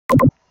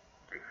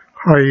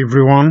Hi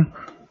everyone,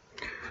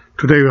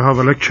 today we have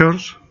a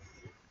lectures.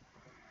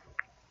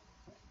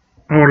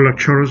 Our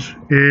lectures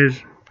is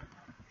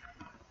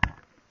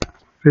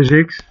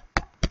physics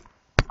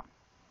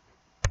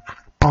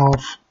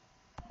of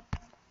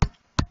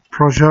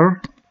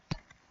pressure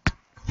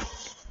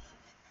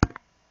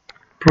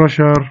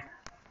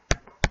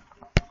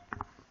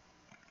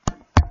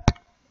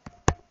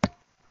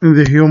in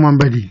the human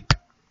body.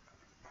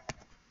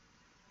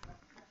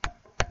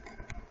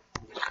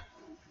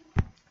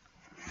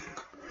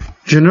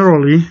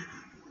 Generally,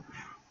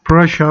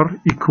 pressure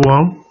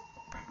equal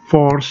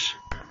force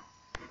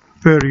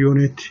per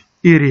unit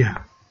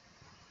area.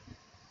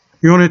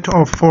 Unit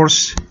of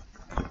force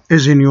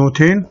is in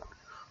Newton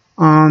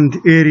and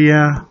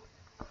area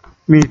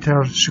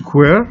meter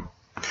square.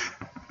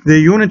 The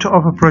unit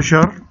of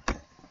pressure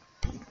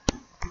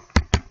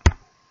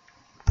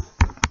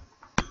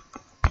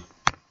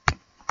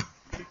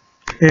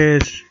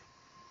is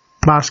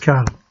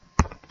Pascal,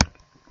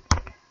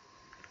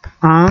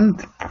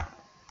 and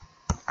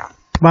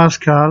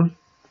Pascal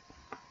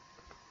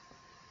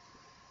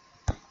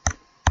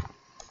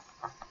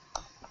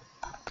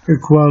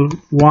equal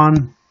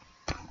 1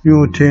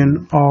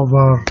 Newton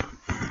over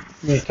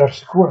meter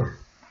square.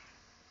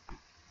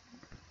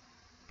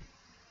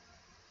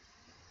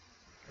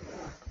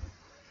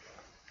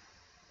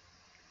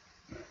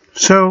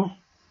 So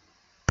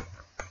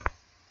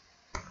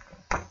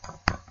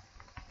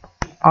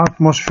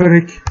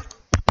atmospheric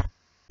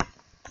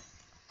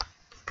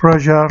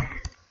pressure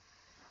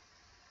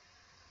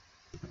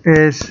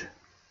is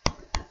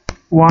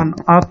 1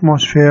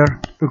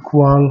 atmosphere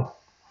equal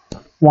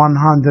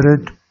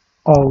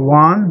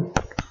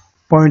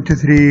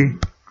 101.3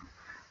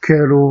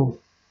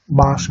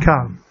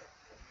 kilopascal.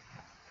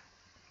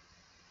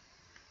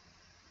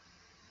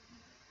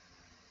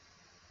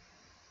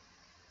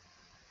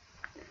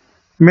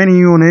 Many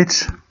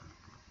units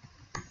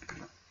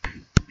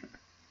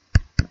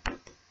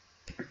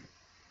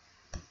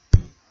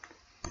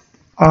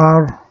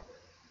are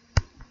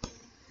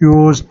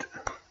used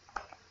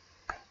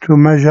to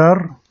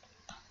measure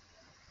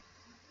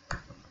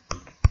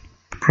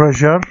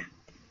pressure.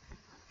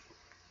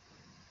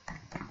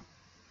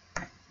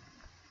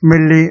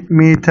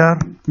 Millimeter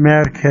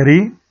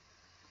mercury,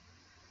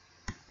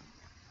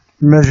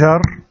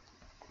 measure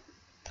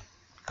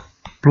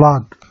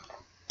blood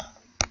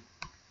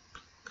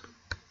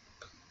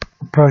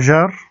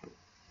pressure.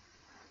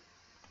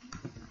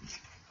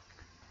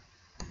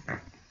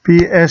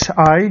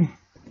 PSI,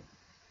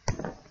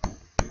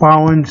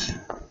 pounds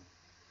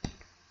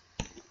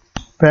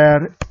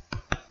per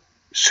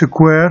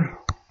square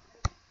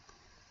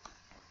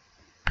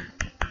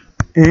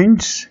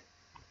inch,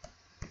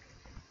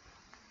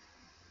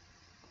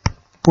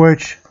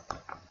 which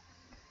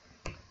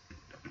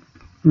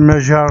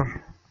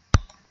measure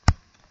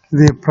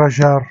the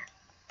pressure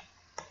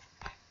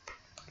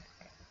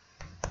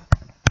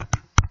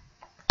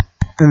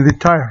in the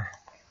tire.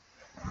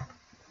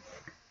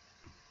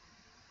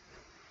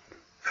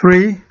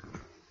 3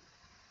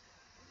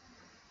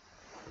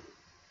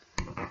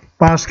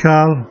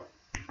 Pascal,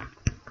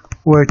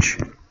 which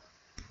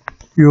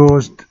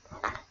used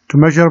to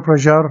measure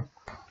pressure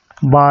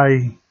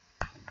by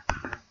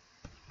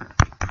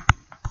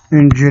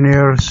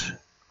engineers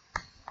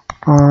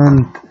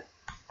and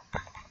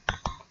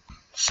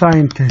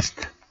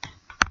scientists.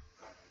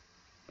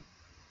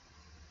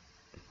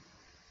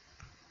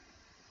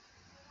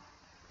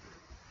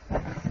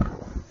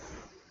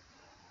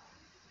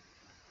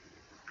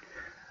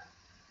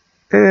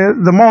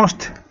 The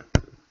most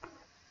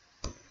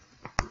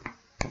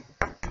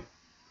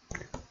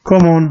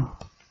common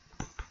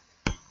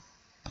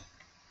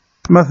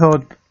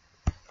method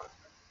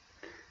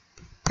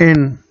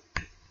in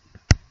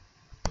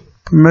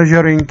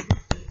measuring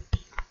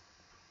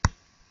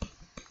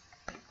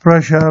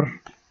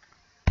pressure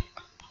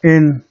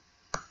in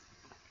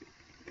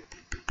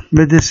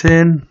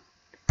medicine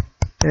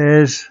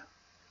is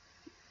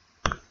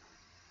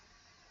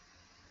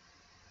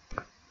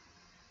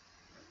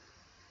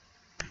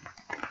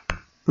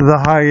the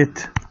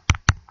height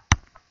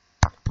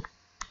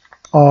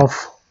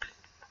of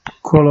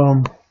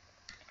column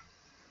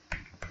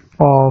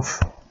of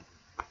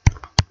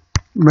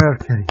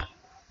mercury.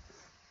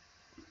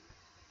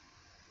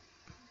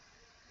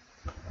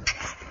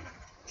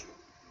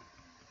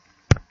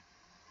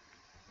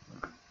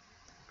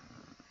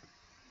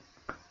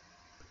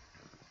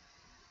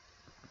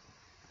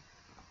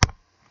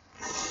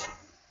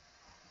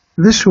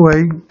 This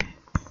way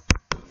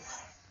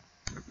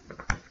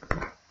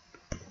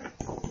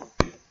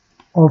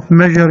of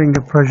measuring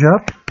the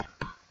pressure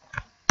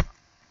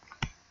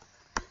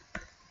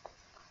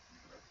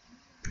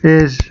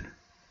is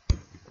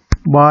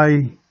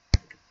by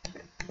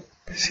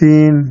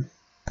seeing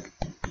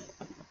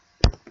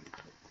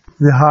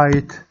the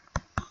height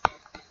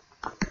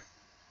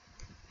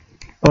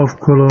of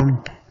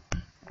column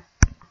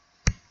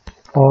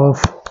of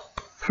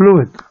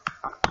fluid.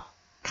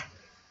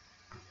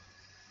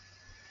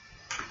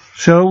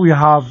 So we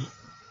have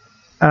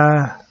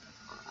a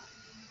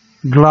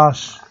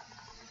glass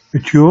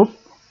tube,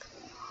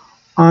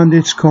 and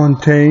it's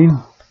contain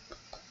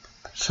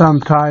some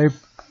type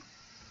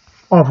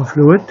of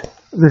fluid.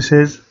 This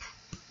is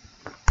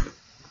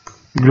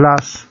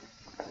glass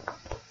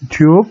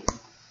tube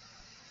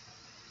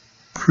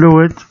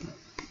fluid,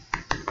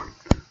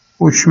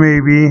 which may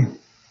be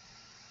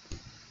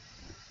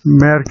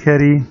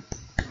mercury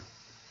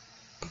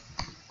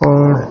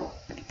or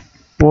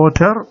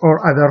water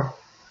or other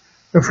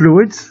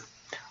fluids,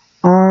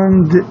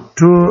 and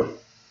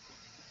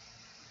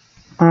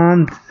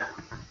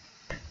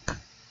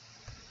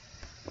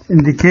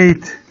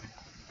indicate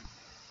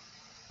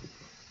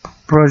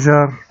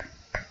pressure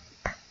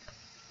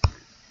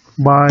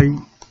by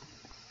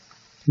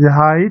the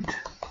height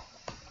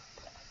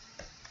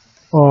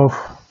of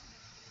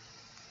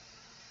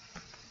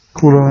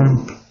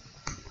coulomb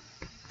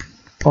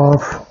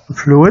of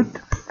fluid.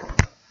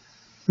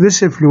 This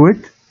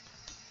fluid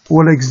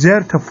will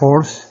exert a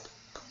force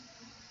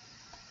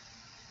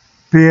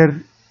per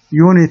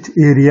unit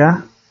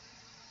area,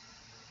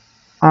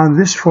 and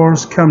this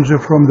force comes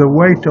from the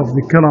weight of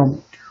the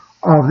coulomb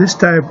of this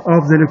type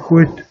of the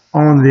liquid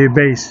on the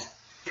base.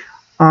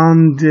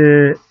 And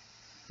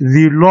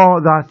the law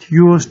that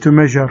used to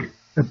measure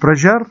the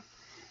pressure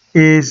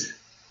is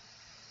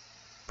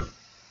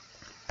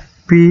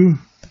P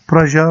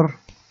pressure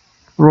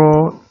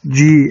rho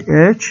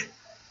GH.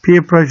 P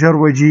pressure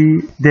with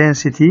G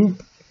density,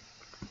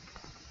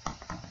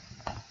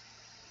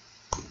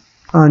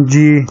 and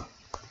G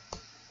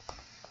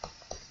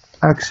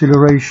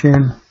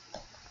acceleration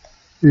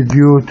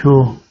due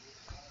to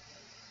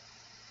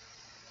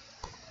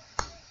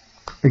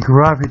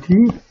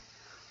gravity,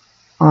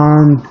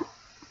 and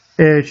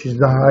H is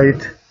the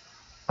height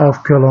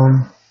of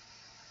coulomb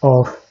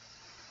of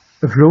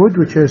the fluid,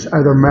 which is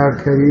either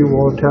mercury,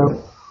 water,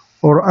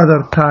 or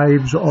other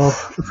types of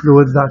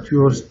fluid that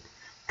used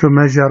to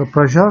measure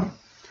pressure.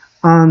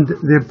 And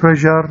the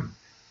pressure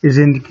is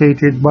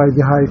indicated by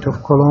the height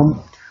of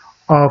coulomb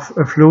of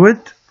a fluid,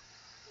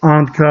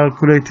 and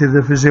calculated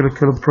the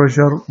physical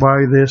pressure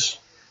by this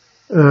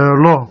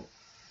law.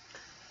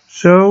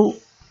 So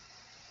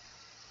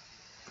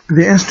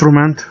the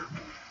instrument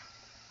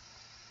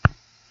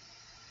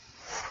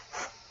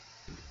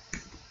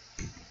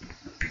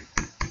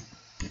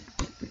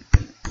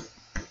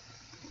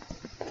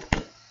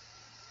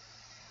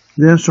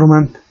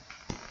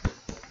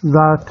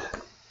that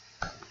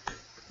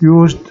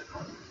used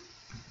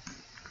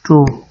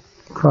to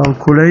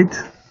calculate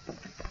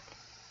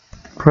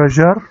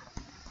pressure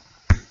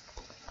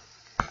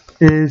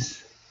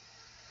is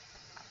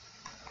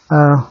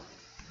a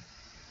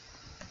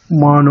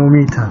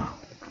manometer.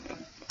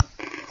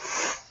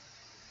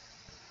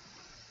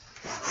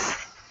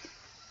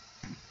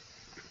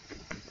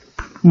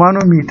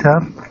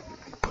 Manometer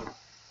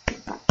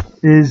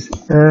is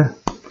a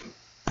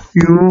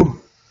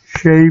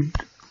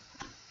U-shaped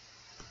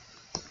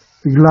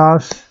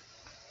glass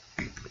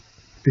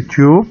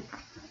tube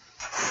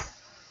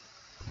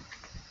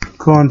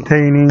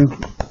containing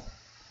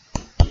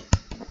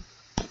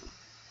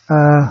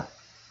a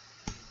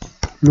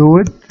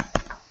fluid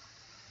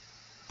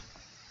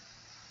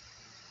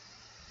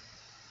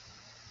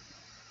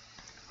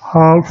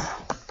half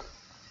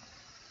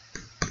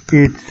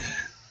its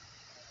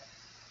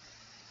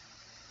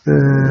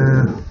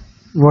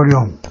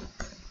volume.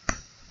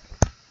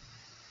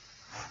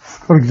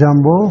 For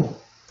example,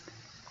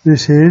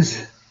 this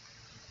is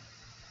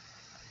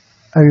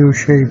a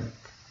U-shaped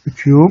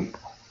tube,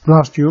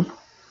 glass tube,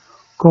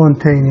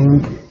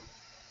 containing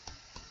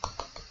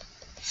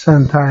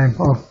some type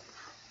of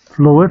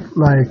fluid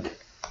like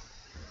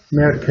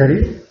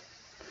mercury.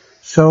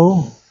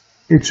 So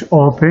it's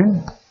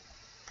open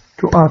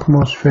to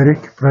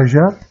atmospheric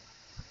pressure,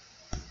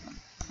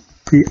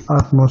 the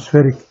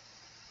atmospheric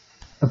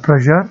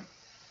pressure,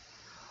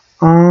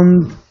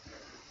 and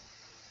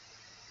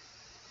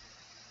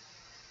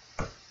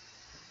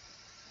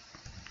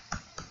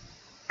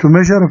to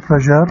measure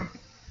pressure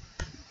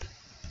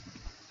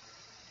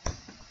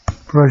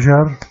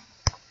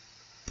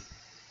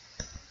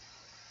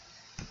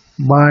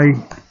by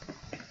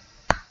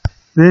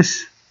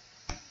this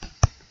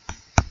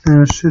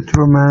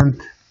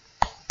instrument,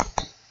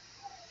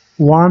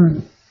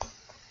 one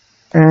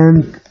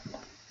end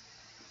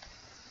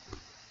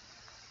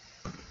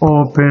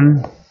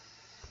open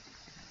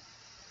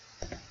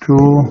to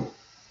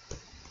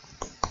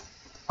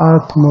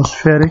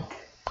atmospheric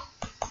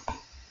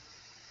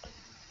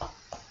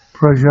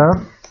pressure,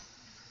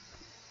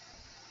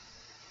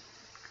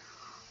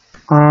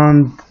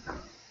 and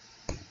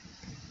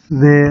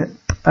the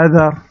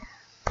other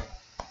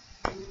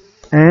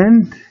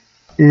end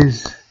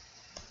is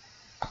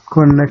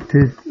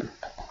connected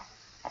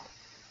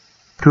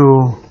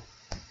to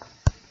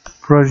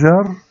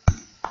pressure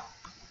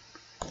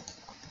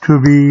to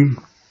be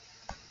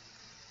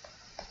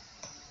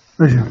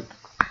measured.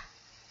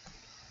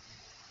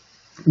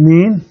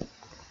 Mean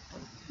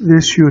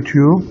this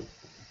U-tube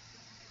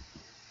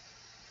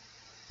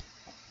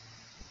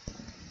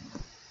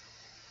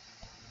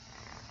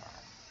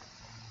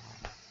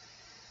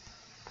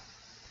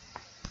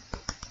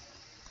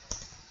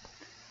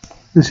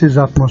This is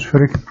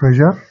atmospheric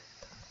pressure,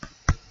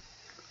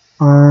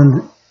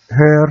 and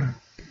here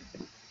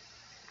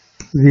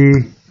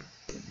the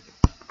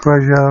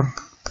pressure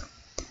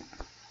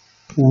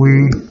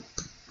we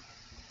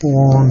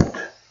want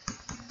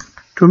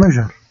to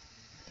measure.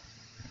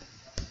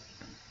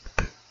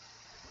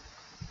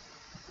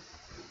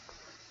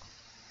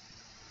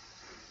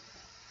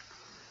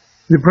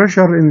 The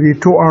pressure in the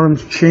two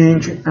arms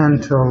change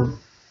until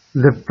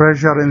the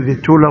pressure in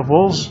the two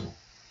levels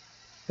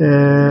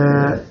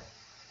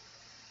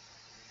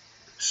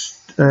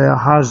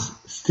has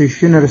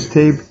stationary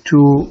step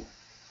to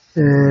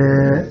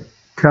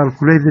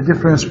calculate the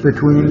difference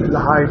between the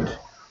height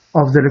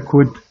of the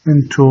liquid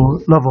in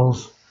two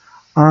levels,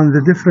 and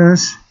the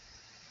difference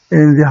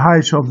in the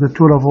height of the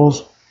two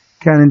levels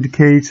can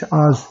indicate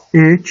as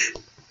H,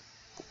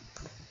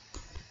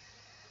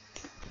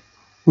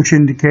 which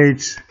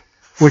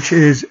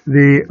is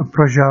the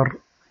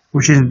pressure,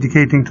 which is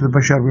indicating to the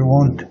pressure we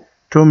want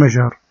to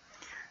measure.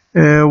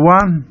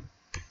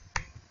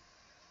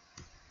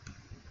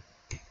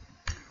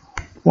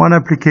 One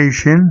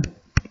application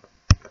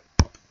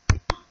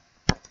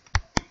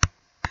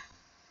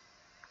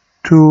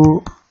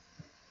to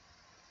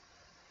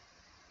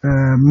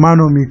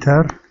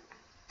manometer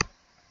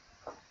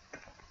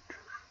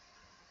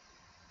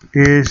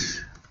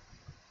is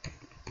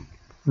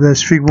the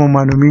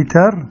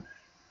sphygmomanometer,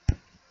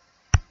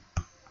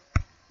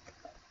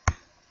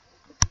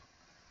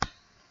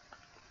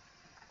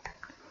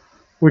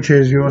 which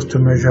is used to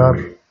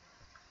measure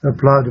the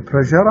blood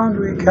pressure, and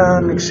we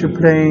can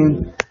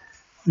explain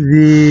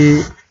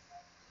the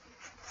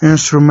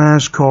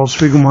instruments called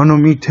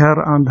sphygmomanometer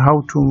and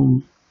how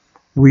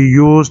we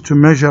use to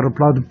measure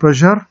blood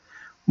pressure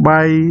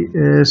by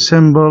a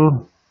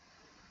simple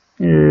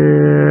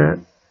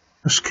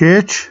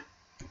sketch.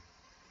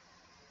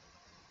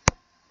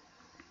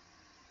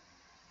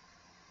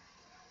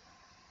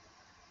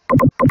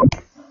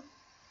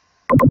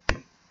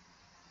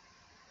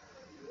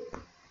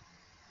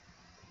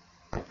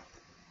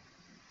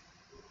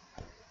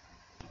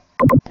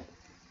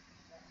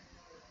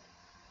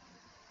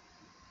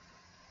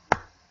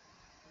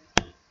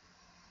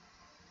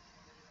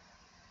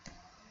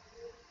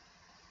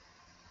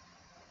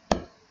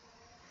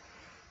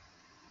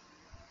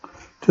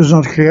 It is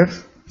not clear,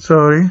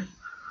 sorry.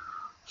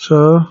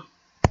 So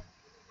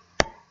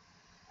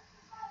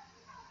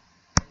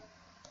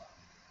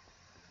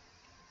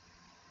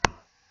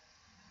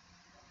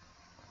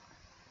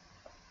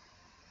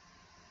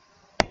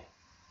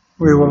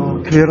we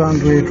will clear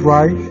and we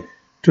try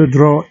to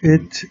draw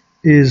it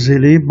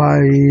easily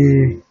by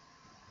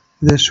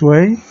this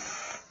way.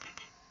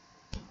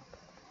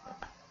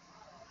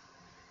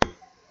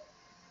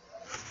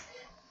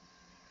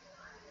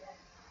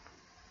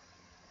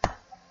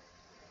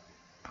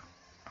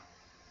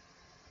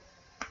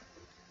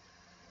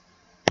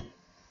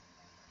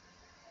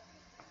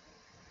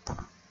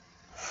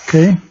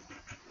 Okay,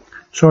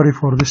 sorry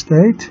for the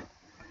state.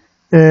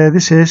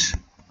 This is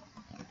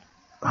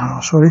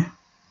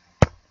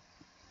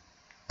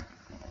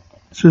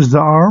this is the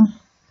arm.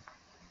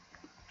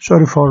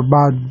 Sorry for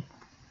bad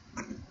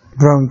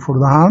drawing for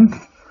the hand.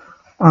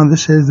 And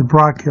this is the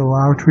brachial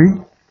artery.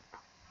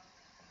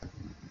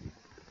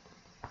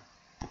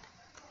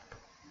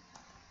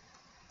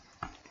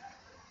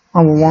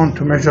 And we want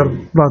to measure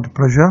blood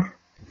pressure.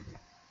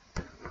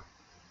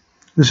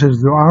 This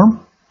is the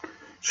arm.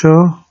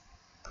 So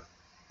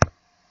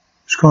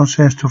it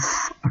consists of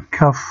a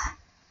cuff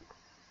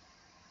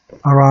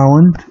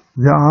around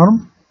the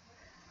arm,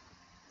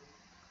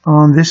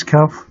 and this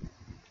cuff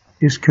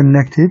is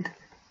connected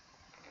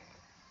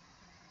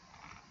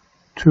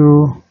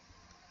to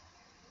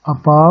a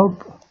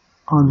bulb,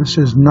 and this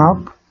is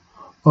knob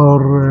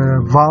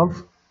or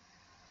valve,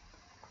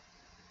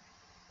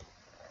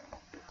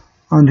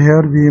 and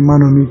here the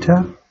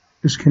manometer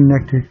is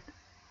connected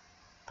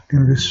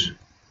in this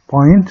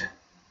point.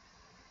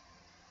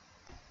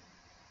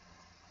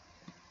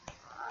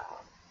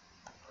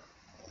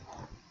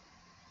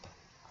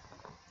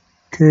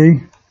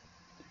 Okay,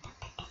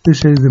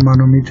 this is the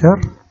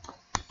manometer.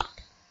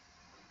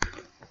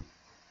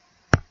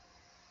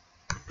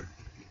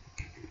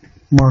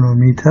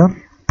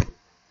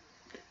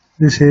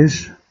 This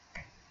is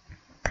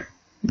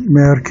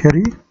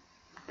mercury,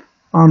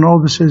 and all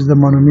this is the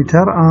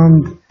manometer,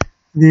 and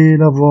the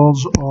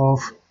levels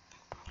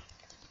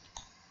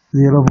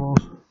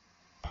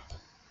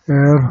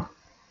here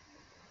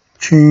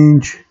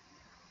change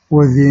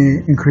with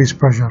the increased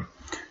pressure.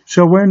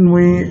 So when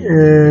we,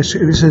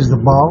 this is the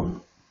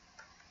bulb.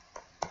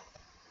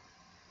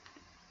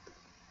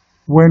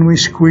 When we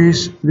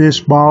squeeze this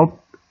bulb,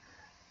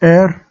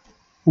 air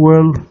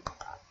will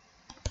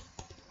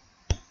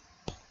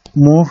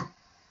move,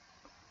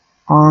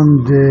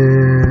 and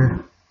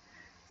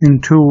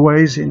in two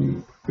ways,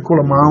 in equal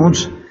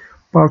amounts.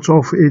 Parts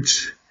of it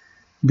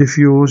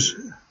diffuse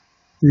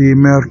the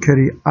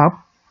mercury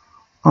up,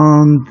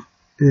 and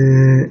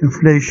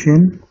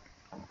inflation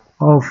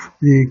of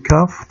the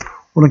cuff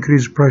will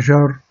increase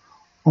pressure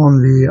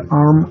on the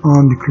arm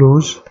and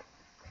close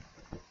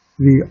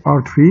the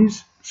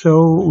arteries. So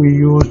we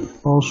use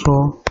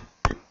also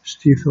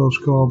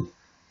stethoscope,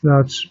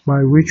 that's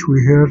by which we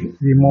hear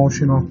the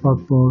motion of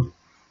blood flow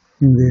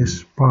in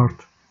this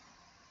part.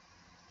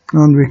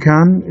 And we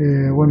can,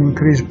 when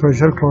increase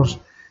pressure, close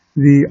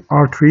the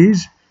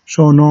arteries,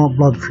 so no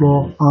blood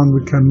flow, and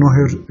we can not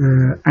hear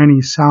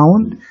any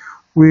sound.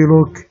 We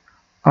look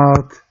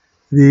at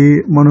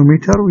the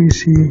manometer, we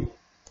see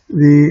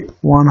the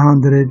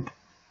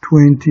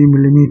 120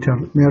 millimeter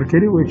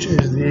mercury, which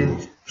is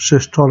the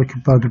systolic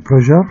blood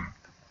pressure.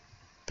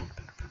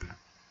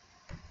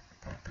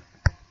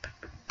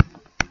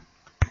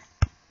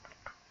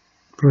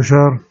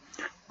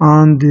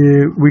 And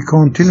we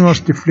continuous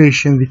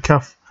deflation the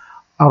cuff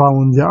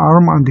around the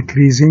arm and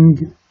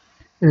decreasing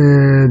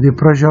the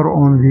pressure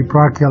on the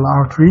brachial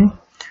artery.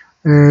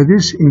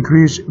 This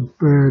decrease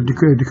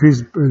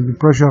the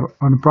pressure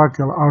on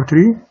brachial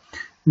artery.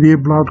 The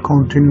blood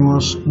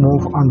continuous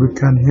move, and we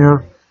can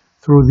hear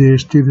through the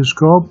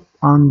stethoscope,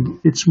 and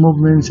its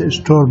movements is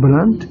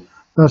turbulent.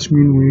 That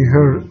means we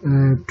hear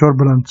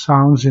turbulent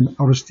sounds in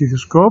our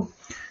stethoscope.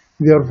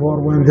 Therefore,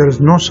 when there is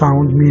no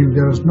sound, means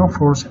there is no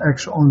force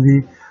X on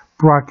the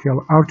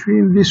brachial artery.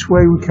 In this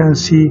way, we can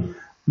see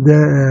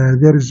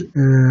there is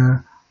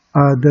a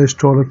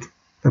diastolic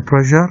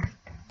pressure.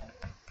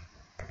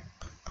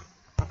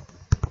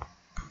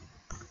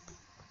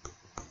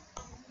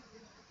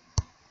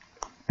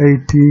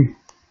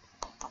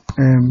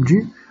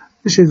 mg.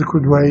 This is a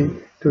good way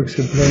to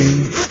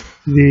explain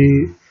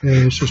the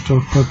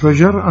systolic blood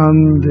pressure.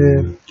 And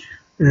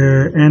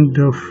end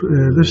of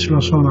this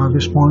lesson at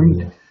this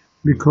point,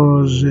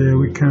 because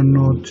we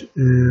cannot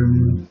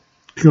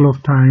kill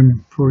off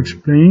time for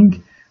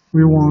explaining.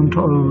 We want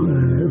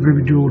every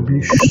video will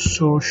be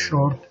so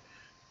short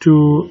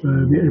to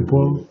be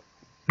able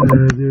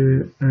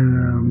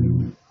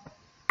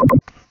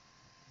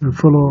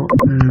follow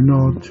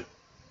not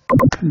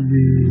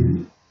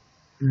the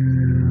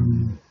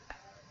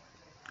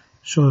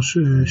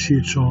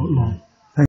sheet so long.